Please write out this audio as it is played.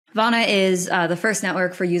Vana is the first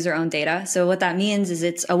network for user-owned data. So what that means is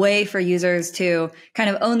it's a way for users to kind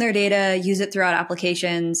of own their data, use it throughout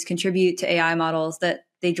applications, contribute to AI models that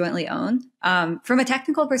they jointly own. From a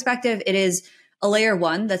technical perspective, it is a layer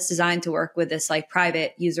one that's designed to work with this like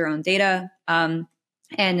private user-owned data.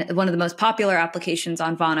 And one of the most popular applications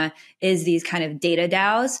on Vana is these kind of data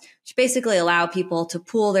DAOs, which basically allow people to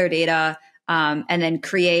pool their data and then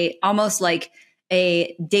create almost like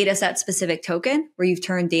a data set specific token where you've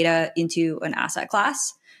turned data into an asset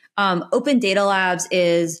class. Open Data Labs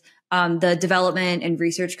is the development and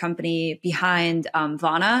research company behind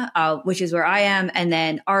Vana, which is where I am. And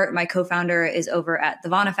then Art, my co-founder, is over at the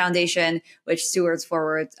Vana Foundation, which stewards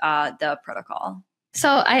forward the protocol.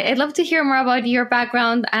 So I'd love to hear more about your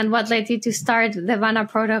background and what led you to start the Vana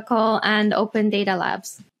protocol and Open Data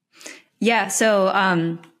Labs. Yeah, so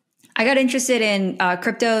I got interested in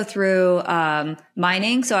crypto through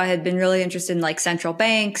mining. So I had been really interested in like central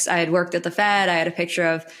banks. I had worked at the Fed. I had a picture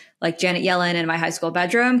of like Janet Yellen in my high school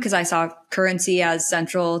bedroom because I saw currency as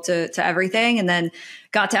central to everything. And then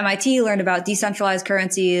got to MIT, learned about decentralized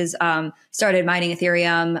currencies, started mining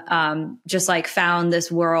Ethereum, just like found this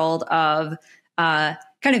world of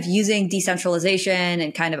kind of using decentralization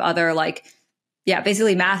and kind of other like, yeah,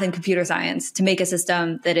 basically math and computer science to make a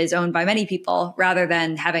system that is owned by many people rather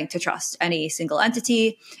than having to trust any single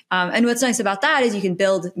entity. And what's nice about that is you can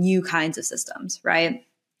build new kinds of systems, right?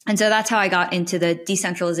 And so that's how I got into the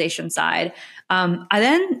decentralization side. I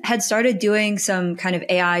then had started doing some kind of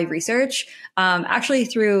AI research, actually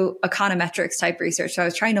through econometrics type research. So I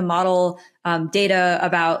was trying to model data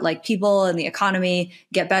about like people and the economy,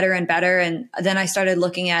 get better and better. And then I started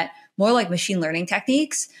looking at more like machine learning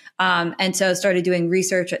techniques. And so started doing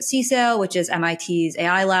research at CSAIL, which is MIT's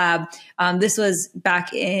AI lab. This was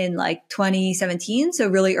back in like 2017. So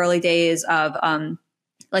really early days of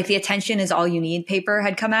like the attention is all you need paper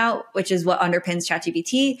had come out, which is what underpins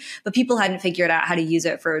ChatGPT, but people hadn't figured out how to use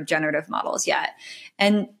it for generative models yet.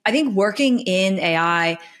 And I think working in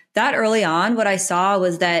AI that early on, what I saw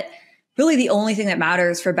was that really the only thing that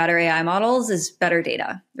matters for better AI models is better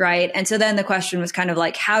data, right? And so then the question was kind of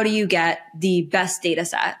like, how do you get the best data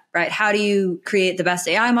set, right? How do you create the best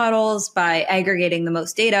AI models by aggregating the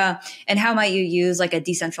most data? And how might you use like a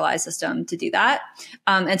decentralized system to do that?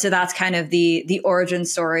 And so that's kind of the origin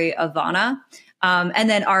story of Vana. And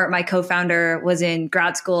then Art, my co-founder, was in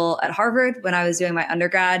grad school at Harvard when I was doing my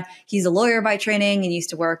undergrad. He's a lawyer by training and used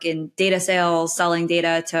to work in data sales, selling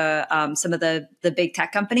data to some of the big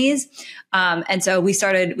tech companies. And so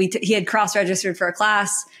he had cross-registered for a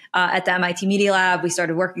class at the MIT Media Lab. We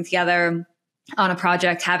started working together on a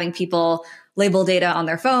project, having people label data on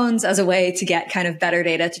their phones as a way to get kind of better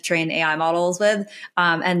data to train AI models with.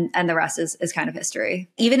 And the rest is kind of history.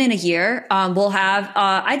 Even in a year, we'll have,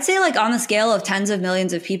 I'd say like on the scale of tens of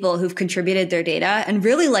millions of people who've contributed their data and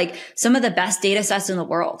really like some of the best data sets in the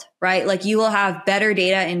world, right? Like you will have better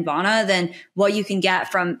data in Vana than what you can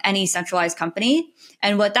get from any centralized company.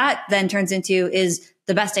 And what that then turns into is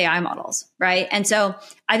the best AI models, right? And so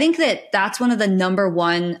I think that that's one of the number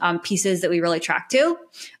one pieces that we really track to.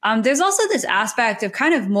 There's also this aspect of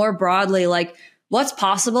kind of more broadly, like what's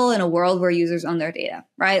possible in a world where users own their data,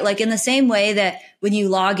 right? Like in the same way that when you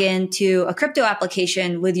log into a crypto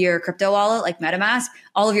application with your crypto wallet, like MetaMask,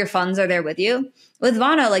 all of your funds are there with you. With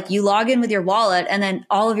Vana, like you log in with your wallet and then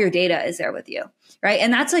all of your data is there with you. Right.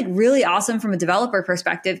 And that's like really awesome from a developer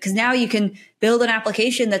perspective, because now you can build an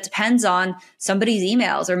application that depends on somebody's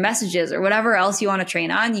emails or messages or whatever else you want to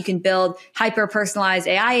train on. You can build hyper personalized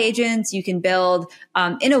AI agents. You can build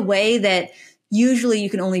in a way that usually you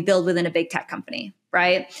can only build within a big tech company.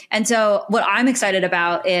 Right. And so what I'm excited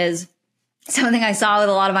about is something I saw with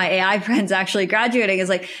a lot of my AI friends actually graduating is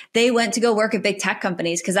like they went to go work at big tech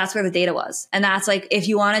companies because that's where the data was. And that's like if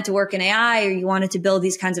you wanted to work in AI or you wanted to build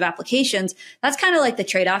these kinds of applications, that's kind of like the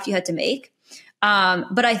trade-off you had to make.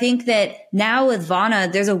 But I think that now with Vana,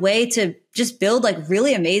 there's a way to just build like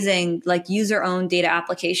really amazing like user-owned data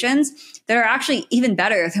applications that are actually even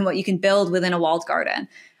better than what you can build within a walled garden.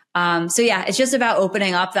 So yeah, it's just about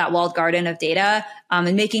opening up that walled garden of data,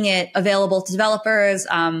 and making it available to developers,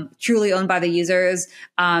 truly owned by the users.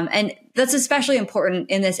 And that's especially important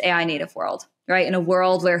in this AI native world, right? In a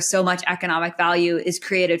world where so much economic value is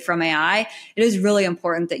created from AI, it is really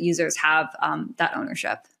important that users have, that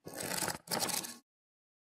ownership.